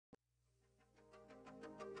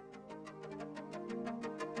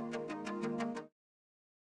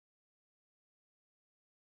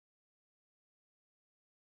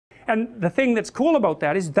And the thing that's cool about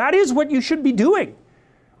that is what you should be doing,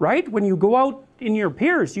 right? When you go out in your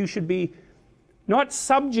peers, you should be not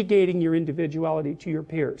subjugating your individuality to your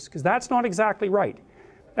peers, because that's not exactly right.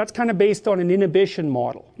 That's kind of based on an inhibition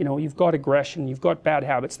model. You know, you've got aggression, you've got bad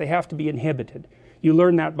habits, they have to be inhibited. You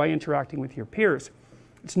learn that by interacting with your peers.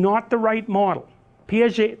 It's not the right model.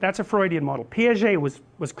 Piaget, that's a Freudian model. Piaget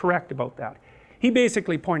was correct about that. He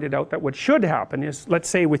basically pointed out that what should happen is, let's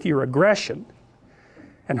say with your aggression,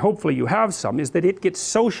 and hopefully you have some, is that it gets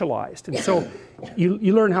socialized. And so you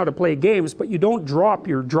learn how to play games, but you don't drop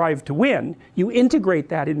your drive to win. You integrate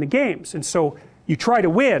that in the games. And so you try to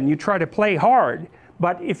win, you try to play hard,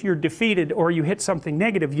 but if you're defeated or you hit something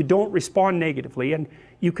negative, you don't respond negatively, and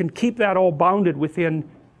you can keep that all bounded within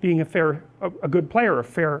being a good player, a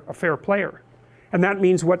fair player. And that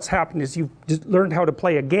means what's happened is you've learned how to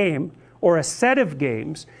play a game or a set of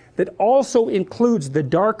games that also includes the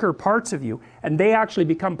darker parts of you, and they actually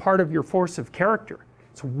become part of your force of character.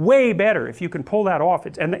 It's way better if you can pull that off.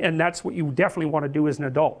 And that's what you definitely want to do as an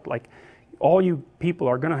adult. Like, all you people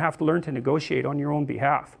are going to have to learn to negotiate on your own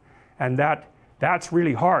behalf, and that's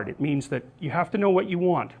really hard. It means that you have to know what you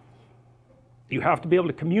want, you have to be able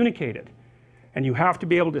to communicate it, and you have to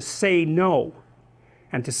be able to say no.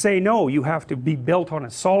 And to say no, you have to be built on a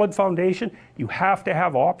solid foundation. You have to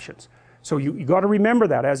have options. So you got to remember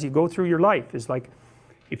that as you go through your life. Is like,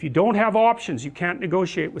 if you don't have options, you can't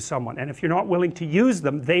negotiate with someone, and if you're not willing to use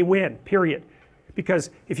them, they win, period. Because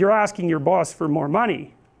if you're asking your boss for more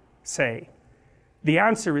money, say, the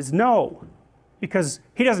answer is no, because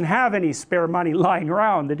he doesn't have any spare money lying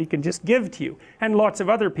around that he can just give to you, and lots of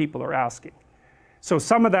other people are asking. So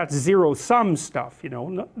some of that's zero-sum stuff, you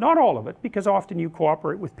know, not all of it, because often you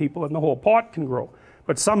cooperate with people and the whole pot can grow,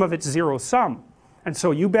 but some of it's zero-sum. And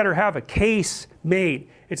so you better have a case made.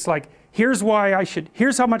 It's like, here's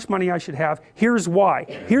how much money I should have, here's why,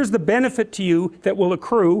 here's the benefit to you that will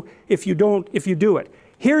accrue if you do it.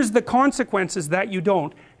 Here's the consequences that you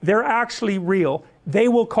don't. They're actually real, they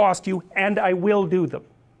will cost you, and I will do them.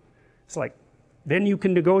 It's like, then you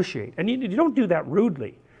can negotiate. And you don't do that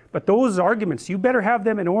rudely. But those arguments, you better have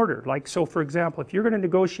them in order. Like, so for example, if you're going to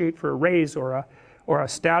negotiate for a raise or a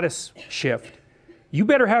status shift, you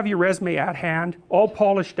better have your resume at hand, all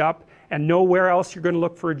polished up, and know where else you're going to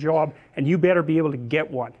look for a job, and you better be able to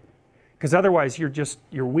get one. Because otherwise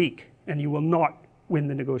you're weak, and you will not win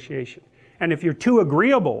the negotiation. And if you're too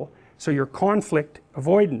agreeable, so you're conflict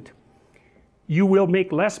avoidant, you will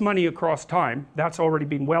make less money across time. That's already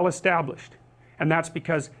been well established. And that's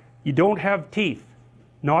because you don't have teeth.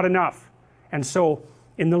 Not enough. And so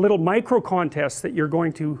in the little micro contests that you're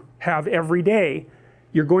going to have every day,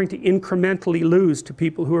 you're going to incrementally lose to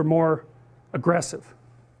people who are more aggressive,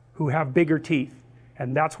 who have bigger teeth,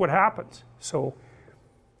 and that's what happens. So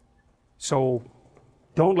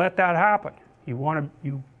don't let that happen.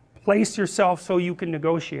 You place yourself so you can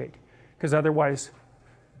negotiate, because otherwise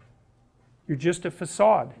you're just a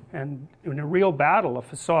facade, and in a real battle a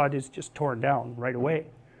facade is just torn down right away.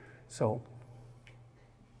 So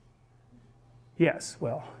yes,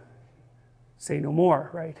 well, say no more,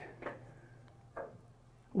 right?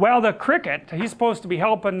 Well, the cricket, he's supposed to be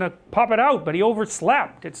helping the puppet out, but he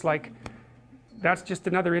overslept. It's like, that's just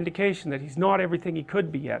another indication that he's not everything he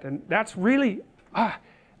could be yet. And that's really,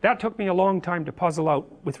 that took me a long time to puzzle out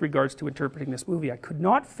with regards to interpreting this movie. I could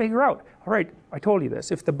not figure out, all right, I told you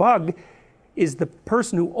this, if the bug is the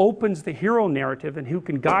person who opens the hero narrative and who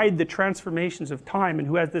can guide the transformations of time and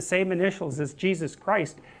who has the same initials as Jesus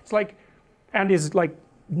Christ, it's like, and is like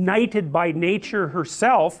knighted by nature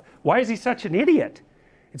herself, why is he such an idiot?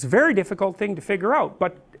 It's a very difficult thing to figure out,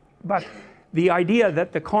 but the idea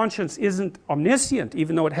that the conscience isn't omniscient,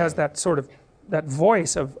 even though it has that sort of, that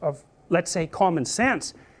voice of let's say, common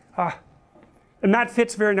sense, and that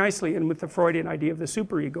fits very nicely in with the Freudian idea of the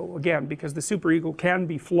superego, again, because the superego can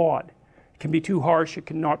be flawed. It can be too harsh, it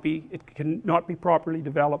cannot be properly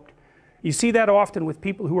developed. You see that often with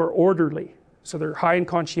people who are orderly. So they're high in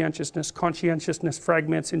conscientiousness. Conscientiousness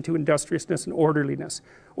fragments into industriousness and orderliness.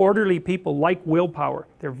 Orderly people like willpower.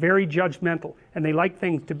 They're very judgmental, and they like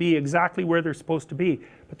things to be exactly where they're supposed to be,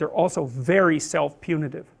 but they're also very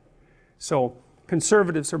self-punitive. So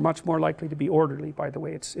conservatives are much more likely to be orderly, by the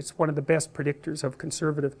way. It's one of the best predictors of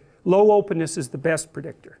conservative. Low openness is the best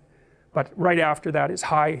predictor, but right after that is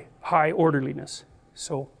high orderliness.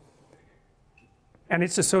 So, and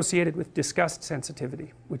it's associated with disgust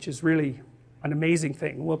sensitivity, which is really an amazing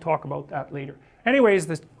thing. We'll talk about that later. Anyways,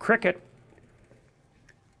 the cricket,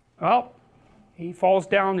 well, he falls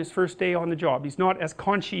down his first day on the job. He's not as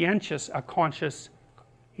conscientious a conscience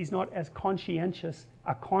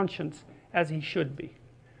as he should be.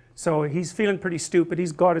 So he's feeling pretty stupid.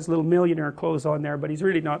 He's got his little millionaire clothes on there, but he's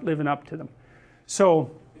really not living up to them.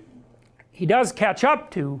 So he does catch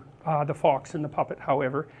up to the fox and the puppet,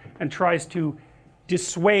 however, and tries to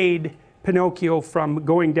dissuade Pinocchio from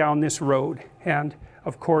going down this road. And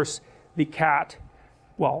of course the cat,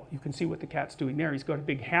 well, you can see what the cat's doing there. He's got a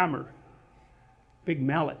big hammer, big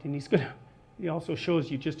mallet, and he also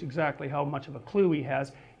shows you just exactly how much of a clue he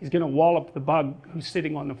has. He's going to wallop the bug who's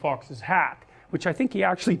sitting on the fox's hat, which I think he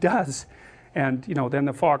actually does. And you know, then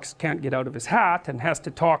the fox can't get out of his hat and has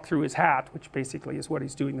to talk through his hat, which basically is what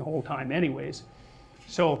he's doing the whole time anyways.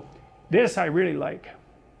 So this I really like.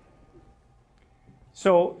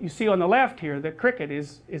 So you see on the left here, the cricket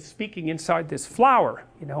is speaking inside this flower,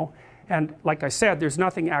 you know, and like I said, there's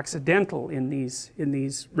nothing accidental in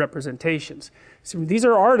these representations. So these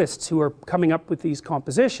are artists who are coming up with these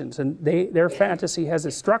compositions, and their fantasy has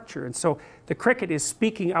a structure, and so the cricket is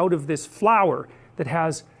speaking out of this flower that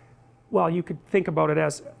has, well, you could think about it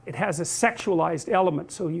as, it has a sexualized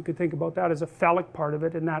element, so you could think about that as a phallic part of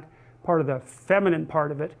it, and that part of the feminine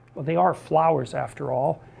part of it. Well, they are flowers after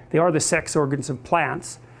all. They are the sex organs of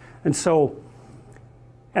plants. And so,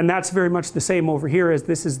 and that's very much the same over here, as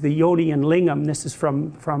this is the yoni and lingam. This is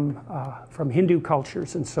from Hindu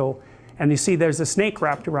cultures. And so, and you see there's a snake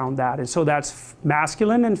wrapped around that. And so that's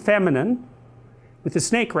masculine and feminine with a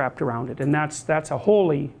snake wrapped around it. And that's a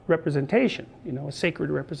holy representation, you know, a sacred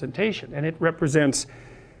representation. And it represents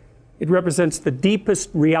the deepest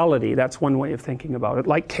reality. That's one way of thinking about it,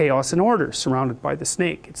 like chaos and order surrounded by the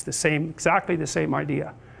snake. It's the same, exactly the same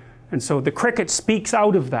idea. And so the cricket speaks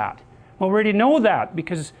out of that. We already know that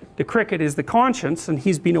because the cricket is the conscience, and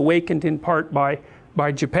he's been awakened in part by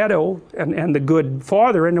Geppetto and the good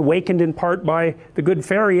father, and awakened in part by the good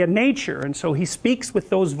fairy and nature. And so he speaks with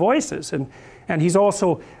those voices, and he's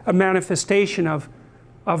also a manifestation of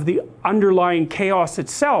the underlying chaos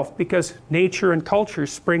itself, because nature and culture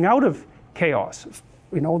spring out of chaos.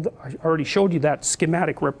 You know, I already showed you that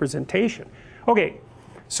schematic representation. Okay,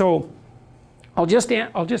 so I'll just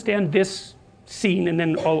end this scene, and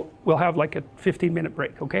then we'll have like a 15-minute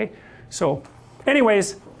break, okay? So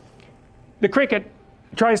anyways, the cricket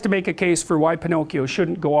tries to make a case for why Pinocchio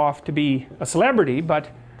shouldn't go off to be a celebrity, but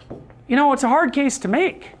you know, it's a hard case to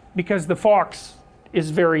make because the fox is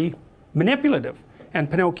very manipulative and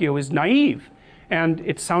Pinocchio is naive, and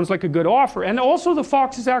it sounds like a good offer. And also the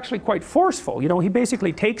fox is actually quite forceful. You know, he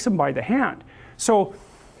basically takes him by the hand. So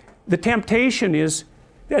the temptation is,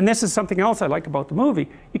 and this is something else I like about the movie,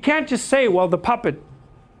 you can't just say, well, the puppet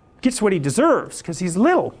gets what he deserves, because he's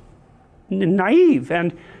little, naive,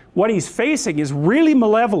 and what he's facing is really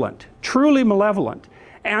malevolent, truly malevolent,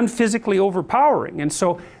 and physically overpowering. And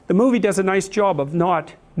so the movie does a nice job of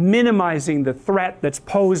not minimizing the threat that's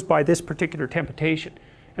posed by this particular temptation,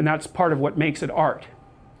 and that's part of what makes it art.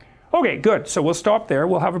 Okay, good. So we'll stop there.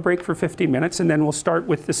 We'll have a break for 15 minutes, and then we'll start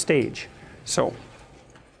with the stage. So,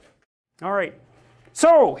 all right.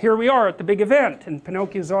 So here we are at the big event, and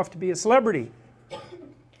Pinocchio's off to be a celebrity.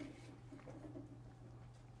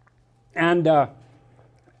 And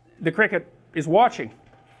the cricket is watching.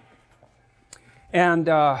 And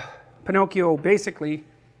Pinocchio basically,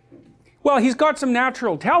 well, he's got some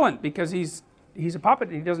natural talent because he's a puppet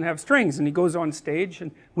and he doesn't have strings, and he goes on stage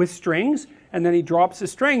and with strings, and then he drops the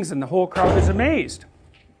strings, and the whole crowd is amazed.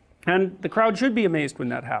 And the crowd should be amazed when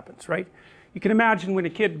that happens, right? You can imagine when a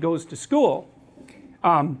kid goes to school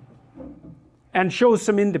and shows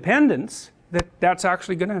some independence, that's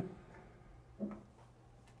actually going to,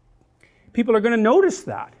 people are going to notice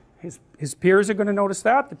that. His peers are going to notice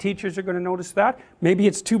that, the teachers are going to notice that. Maybe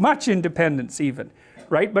it's too much independence even,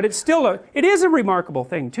 right? But it's still it is a remarkable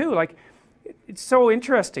thing too. Like, it's so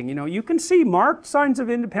interesting, you know, you can see marked signs of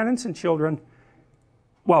independence in children,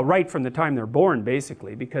 well, right from the time they're born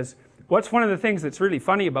basically, because what's one of the things that's really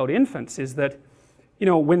funny about infants is that, you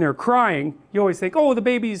know, when they're crying, you always think, oh, the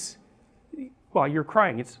baby's, well, you're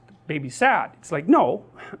crying, the baby's sad. It's like, no,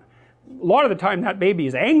 a lot of the time that baby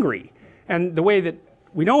is angry. And the way that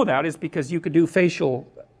we know that is because you could do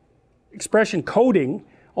facial expression coding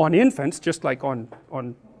on infants, just like on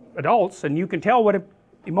adults, and you can tell what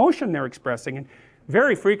emotion they're expressing. And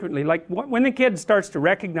very frequently, like when the kid starts to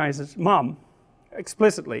recognize his mom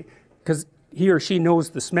explicitly, because he or she knows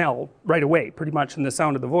the smell right away, pretty much in the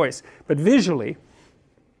sound of the voice, but visually,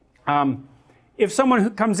 if someone who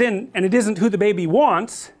comes in and it isn't who the baby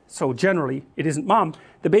wants, so generally it isn't mom,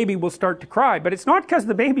 the baby will start to cry. But it's not because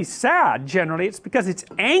the baby's sad generally, it's because it's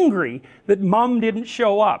angry that mom didn't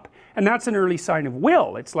show up. And that's an early sign of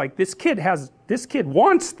will. It's like this kid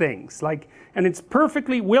wants things, like, and it's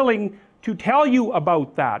perfectly willing to tell you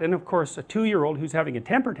about that. And of course a 2-year-old who's having a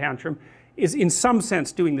temper tantrum is in some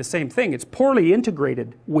sense doing the same thing. It's poorly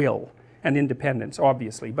integrated will and independence,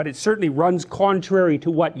 obviously, but it certainly runs contrary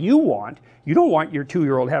to what you want. You don't want your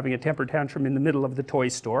 2-year-old having a temper tantrum in the middle of the toy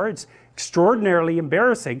store. It's extraordinarily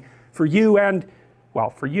embarrassing for you and, well,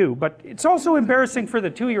 for you, but it's also embarrassing for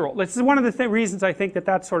the 2-year-old. This is one of the reasons I think that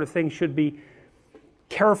that sort of thing should be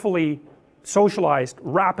carefully socialized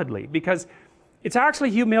rapidly, because it's actually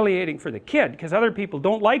humiliating for the kid, because other people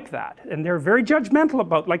don't like that, and they're very judgmental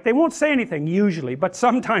about, like, they won't say anything usually, but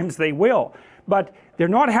sometimes they will, but they're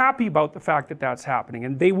not happy about the fact that that's happening,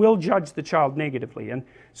 and they will judge the child negatively. And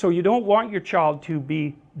so you don't want your child to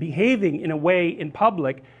be behaving in a way in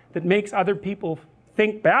public that makes other people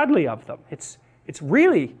think badly of them. It's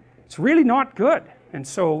really not good. And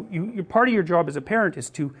so part of your job as a parent is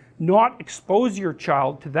to not expose your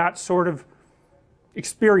child to that sort of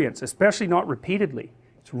experience, especially not repeatedly.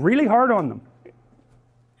 It's really hard on them.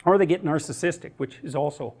 Or they get narcissistic, which is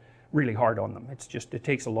also really hard on them. It's just, it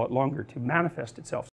takes a lot longer to manifest itself.